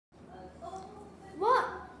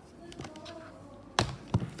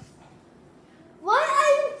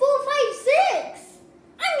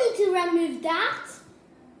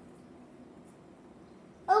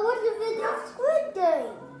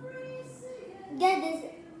get this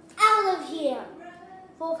out of here.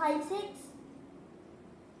 4, 5, 6.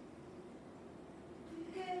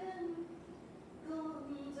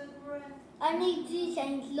 I need to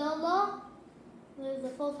change Lola with the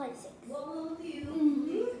 4, 5, 6.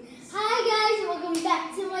 Hi guys, welcome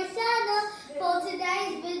back to my channel. For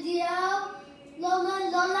today's video, Lola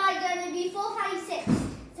and Lola are going to be 4, 5, 6.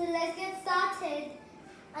 So let's get started.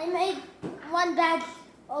 I made one bag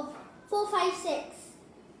of 4, 5, 6.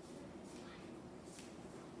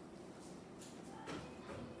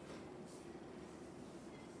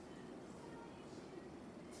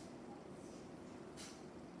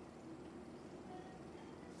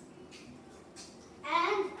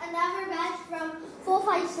 And another batch from 4,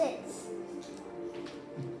 5, 6.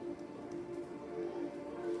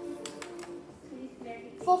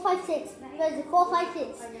 Four, 5, 6 versus 4, 5,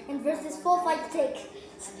 6 and versus 4, 5, 6.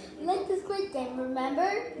 Like the Squid Game, remember?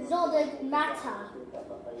 Zoldyck Mata.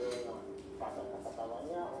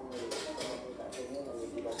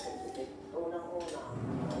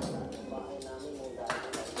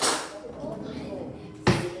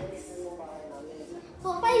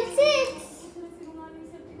 Four, 5, 6.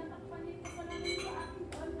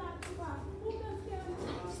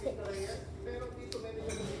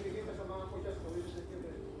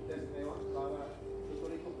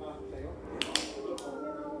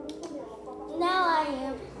 Now I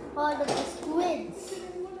am part of the squids.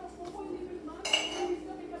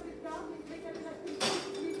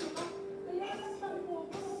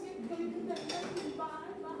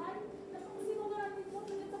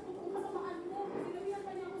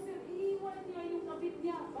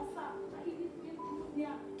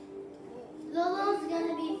 Lolo's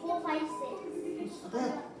gonna be 4, 5, 6.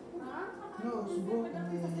 That? Huh? No, it's broken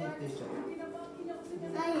t-shirt.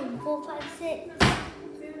 I am 4, 5, 6.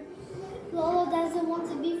 Lola doesn't want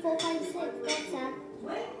to be 4, 5, 6. That's sad.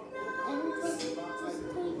 And just take her.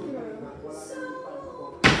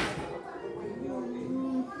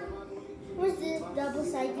 Where's this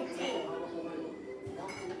double-sided tape?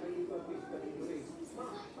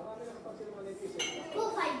 4,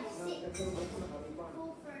 5, 6. 4,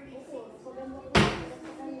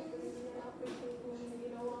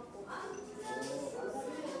 36.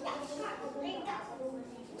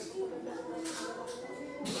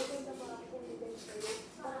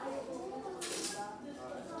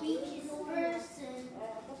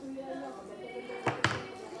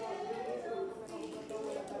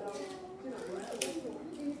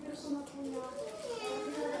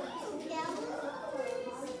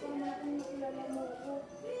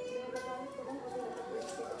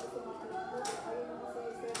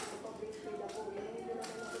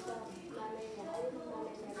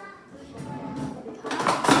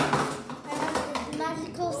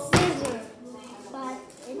 Magical scissor, but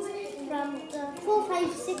it's from the 4, 5,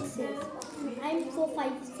 6s. I'm 4,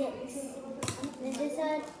 5, 6. This is a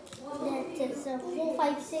 4,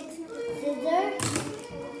 5, 6 scissor.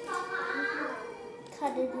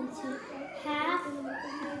 Cut it into half.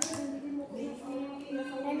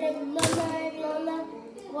 And then Lola and Lola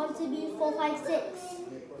want to be 4, 5, 6.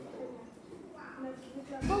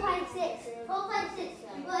 4, 5, 6. 4, 5, 6.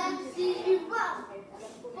 1, 2,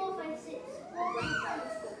 4, 5, 6. 4, 5, 6.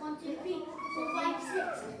 1, 2, 3, 4, 5,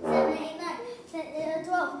 6, 7, 8, 9, 10,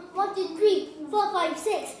 12. 1, 2, 3, 4, 5,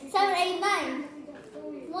 6, 7, 8, 9.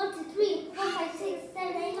 1, 2, 3, 4, 5, 6,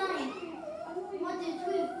 7, 8, 9. 1, 2,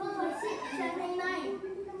 3, 4, 5, 6, 7, 8, 9.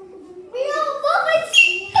 We are 4, 5, 6.